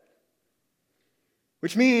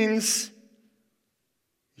 Which means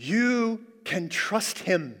you can trust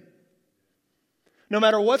Him. No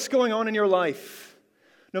matter what's going on in your life,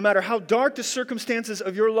 no matter how dark the circumstances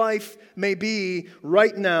of your life may be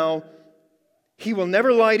right now, He will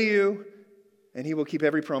never lie to you, and He will keep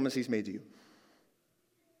every promise He's made to you.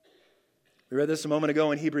 We read this a moment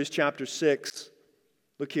ago in Hebrews chapter 6.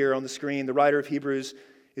 Look here on the screen. The writer of Hebrews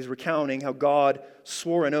is recounting how God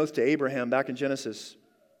swore an oath to Abraham back in Genesis.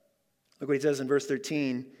 Look what he says in verse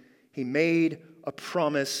 13. He made a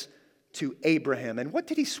promise to Abraham. And what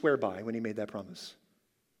did he swear by when he made that promise?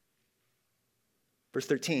 Verse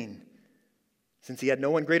 13. Since he had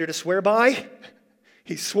no one greater to swear by,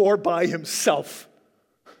 he swore by himself.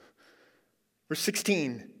 Verse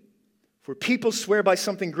 16. For people swear by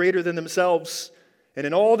something greater than themselves, and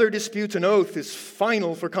in all their disputes an oath is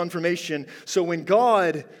final for confirmation. So when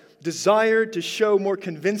God desired to show more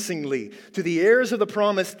convincingly to the heirs of the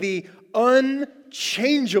promise the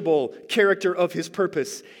unchangeable character of his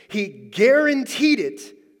purpose. He guaranteed it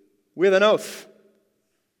with an oath.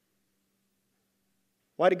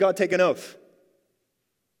 Why did God take an oath?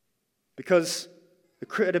 Because the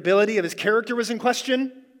credibility of his character was in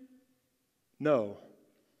question? No.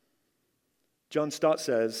 John Stott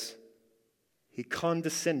says, he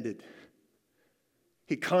condescended.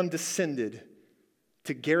 He condescended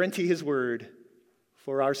to guarantee his word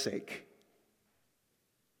for our sake.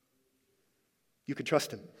 You can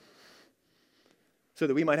trust him, so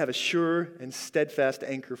that we might have a sure and steadfast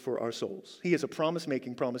anchor for our souls. He is a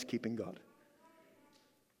promise-making, promise-keeping God.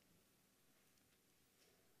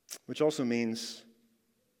 Which also means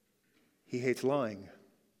he hates lying.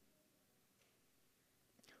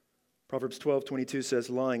 Proverbs 12:22 says,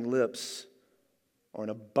 lying lips are an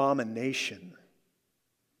abomination.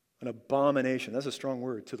 An abomination. That's a strong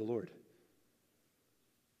word to the Lord.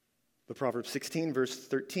 But Proverbs 16 verse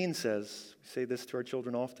 13 says, we say this to our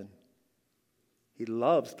children often, he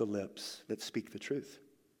loves the lips that speak the truth.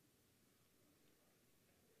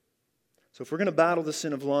 So if we're going to battle the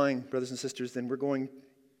sin of lying, brothers and sisters, then we're going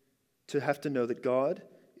to have to know that God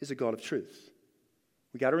is a God of truth.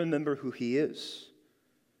 We got to remember who he is,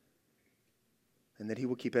 and that he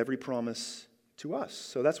will keep every promise to us.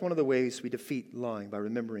 So that's one of the ways we defeat lying, by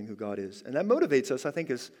remembering who God is. And that motivates us, I think,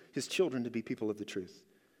 as his children to be people of the truth.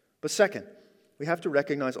 But second, we have to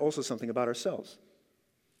recognize also something about ourselves.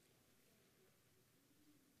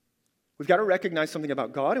 We've got to recognize something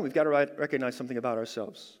about God, and we've got to recognize something about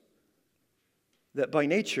ourselves. That by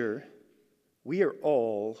nature, we are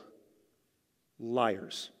all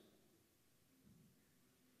liars.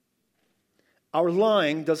 Our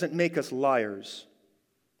lying doesn't make us liars.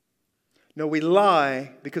 No, we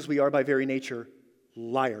lie because we are by very nature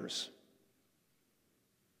liars.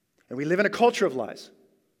 And we live in a culture of lies.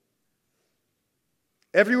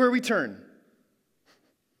 Everywhere we turn.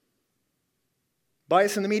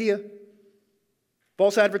 Bias in the media,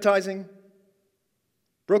 false advertising,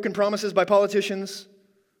 broken promises by politicians,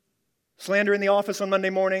 slander in the office on Monday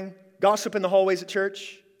morning, gossip in the hallways at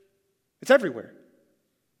church. It's everywhere.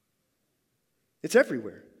 It's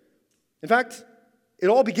everywhere. In fact, it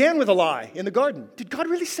all began with a lie in the garden. Did God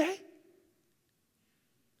really say?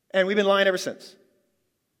 And we've been lying ever since.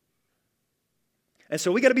 And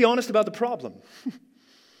so we got to be honest about the problem.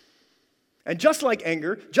 And just like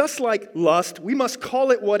anger, just like lust, we must call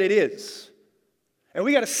it what it is. And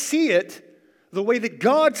we got to see it the way that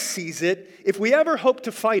God sees it if we ever hope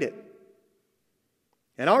to fight it.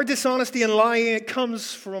 And our dishonesty and lying, it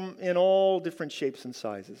comes from in all different shapes and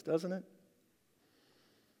sizes, doesn't it?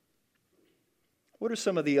 What are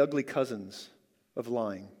some of the ugly cousins of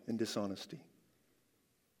lying and dishonesty?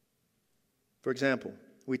 For example,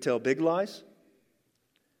 we tell big lies,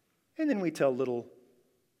 and then we tell little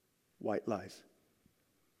white lies.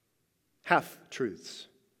 Half-truths.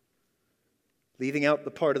 Leaving out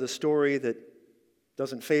the part of the story that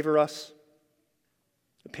doesn't favor us,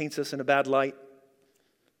 that paints us in a bad light.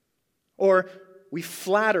 Or we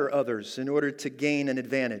flatter others in order to gain an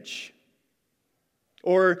advantage.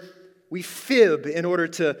 Or we fib in order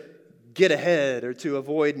to get ahead or to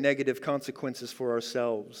avoid negative consequences for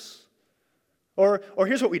ourselves. Or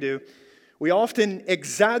here's what we do. We often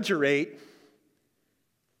exaggerate.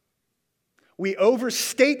 We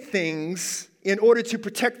overstate things in order to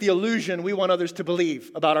protect the illusion we want others to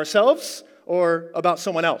believe about ourselves or about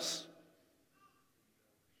someone else.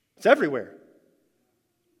 It's everywhere.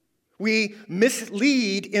 We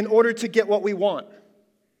mislead in order to get what we want.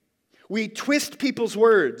 We twist people's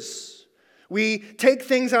words. We take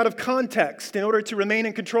things out of context in order to remain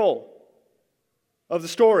in control of the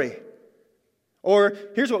story. Or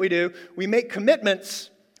here's what we do. We make commitments,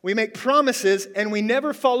 we make promises, and we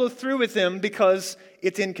never follow through with them because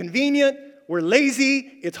it's inconvenient, we're lazy,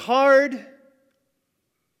 it's hard.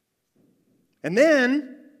 And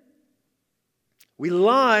then we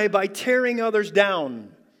lie by tearing others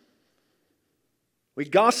down. We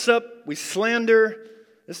gossip, we slander.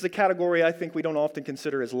 This is a category I think we don't often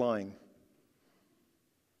consider as lying.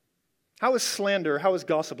 How is slander, how is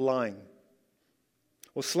gossip lying?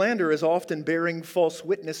 Well, slander is often bearing false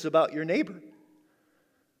witness about your neighbor.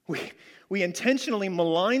 We intentionally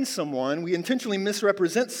malign someone, we intentionally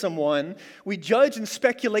misrepresent someone, we judge and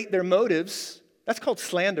speculate their motives. That's called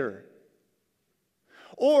slander.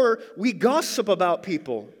 Or we gossip about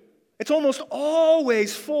people. It's almost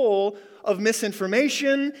always full of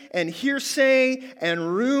misinformation and hearsay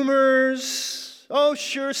and rumors. Oh,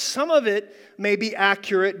 sure, some of it may be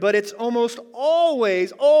accurate, but it's almost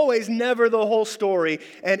always never the whole story.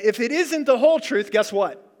 And if it isn't the whole truth, guess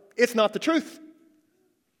what? It's not the truth.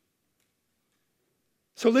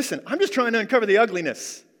 So listen, I'm just trying to uncover the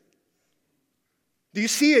ugliness. Do you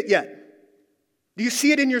see it yet? Do you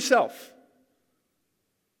see it in yourself?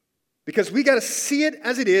 Because we got to see it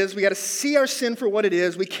as it is. We got to see our sin for what it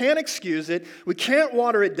is. We can't excuse it. We can't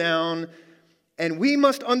water it down. And we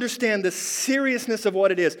must understand the seriousness of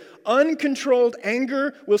what it is. Uncontrolled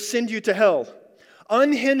anger will send you to hell.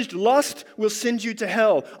 Unhinged lust will send you to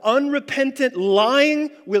hell. Unrepentant lying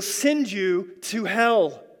will send you to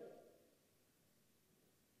hell.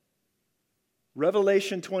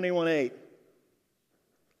 Revelation 21:8.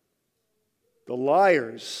 The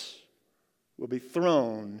liars will be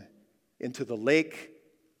thrown into the lake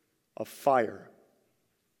of fire.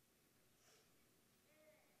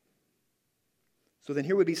 So then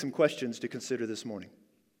here would be some questions to consider this morning.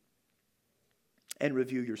 And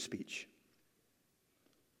review your speech.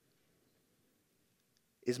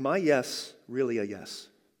 Is my yes really a yes?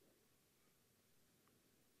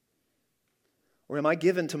 Or am I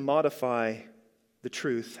given to modify the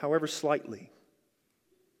truth, however slightly,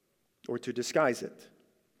 or to disguise it?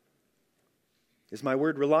 Is my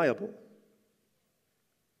word reliable?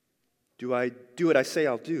 Do I do what I say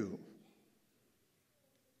I'll do?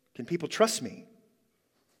 Can people trust me?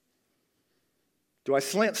 Do I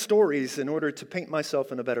slant stories in order to paint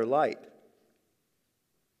myself in a better light?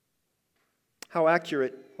 How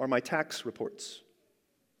accurate are my tax reports?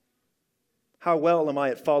 How well am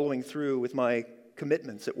I at following through with my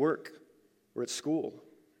commitments at work or at school?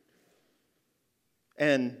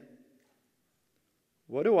 And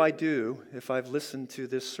what do I do if I've listened to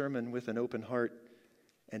this sermon with an open heart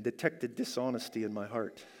and detected dishonesty in my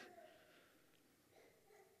heart?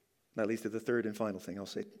 That leads to the third and final thing I'll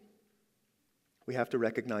say. We have to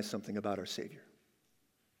recognize something about our Savior.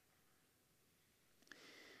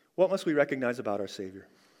 What must we recognize about our Savior?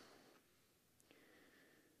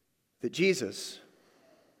 That Jesus,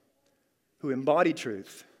 who embodied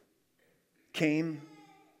truth, came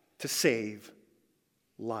to save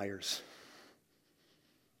liars.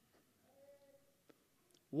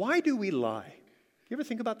 Why do we lie? You ever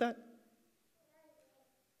think about that?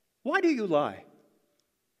 Why do you lie?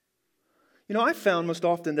 You know, I've found most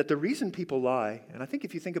often that the reason people lie, and I think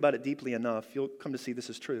if you think about it deeply enough, you'll come to see this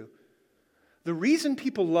is true. The reason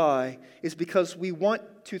people lie is because we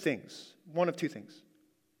want two things. One of two things.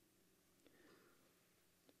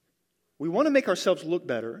 We want to make ourselves look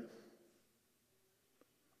better,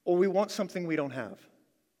 or we want something we don't have.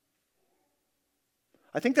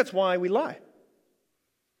 I think that's why we lie.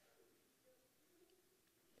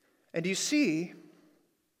 And do you see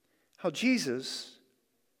how Jesus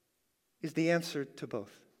is the answer to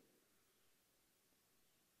both?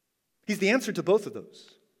 He's the answer to both of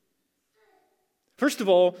those. First of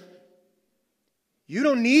all, you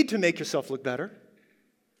don't need to make yourself look better.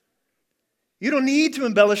 You don't need to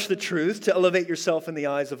embellish the truth to elevate yourself in the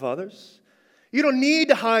eyes of others. You don't need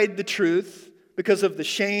to hide the truth because of the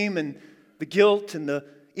shame and the guilt and the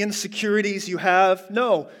insecurities you have.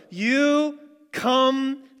 No, you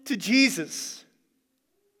come to Jesus.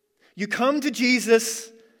 You come to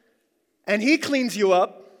Jesus and He cleans you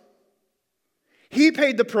up. He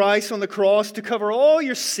paid the price on the cross to cover all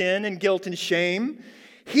your sin and guilt and shame.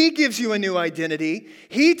 He gives you a new identity.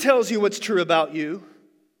 He tells you what's true about you.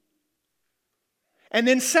 And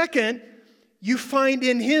then second, you find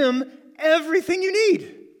in Him everything you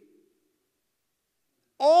need.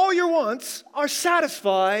 All your wants are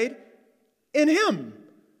satisfied in Him.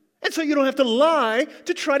 And so you don't have to lie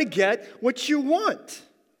to try to get what you want.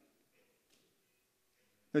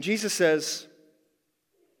 Now Jesus says,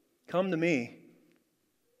 come to me,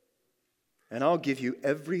 and I'll give you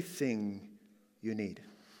everything you need.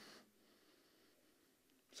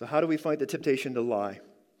 So how do we fight the temptation to lie?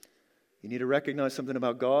 You need to recognize something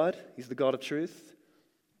about God. He's the God of truth.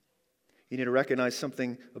 You need to recognize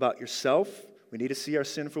something about yourself. We need to see our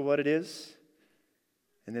sin for what it is.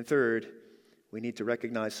 And then third, we need to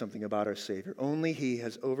recognize something about our Savior. Only He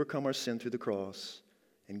has overcome our sin through the cross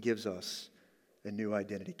and gives us a new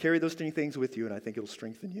identity. Carry those three things with you, and I think it'll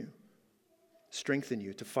strengthen you. Strengthen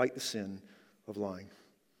you to fight the sin of lying.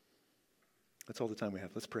 That's all the time we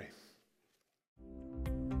have. Let's pray.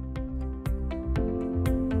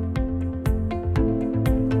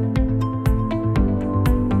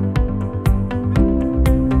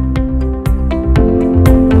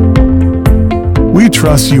 We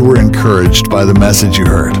trust you were encouraged by the message you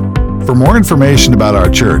heard. For more information about our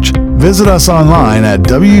church, visit us online at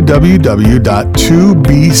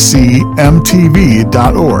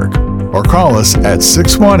www.2bcmtv.org or call us at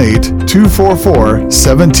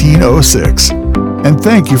 618-244-1706. And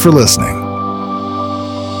thank you for listening.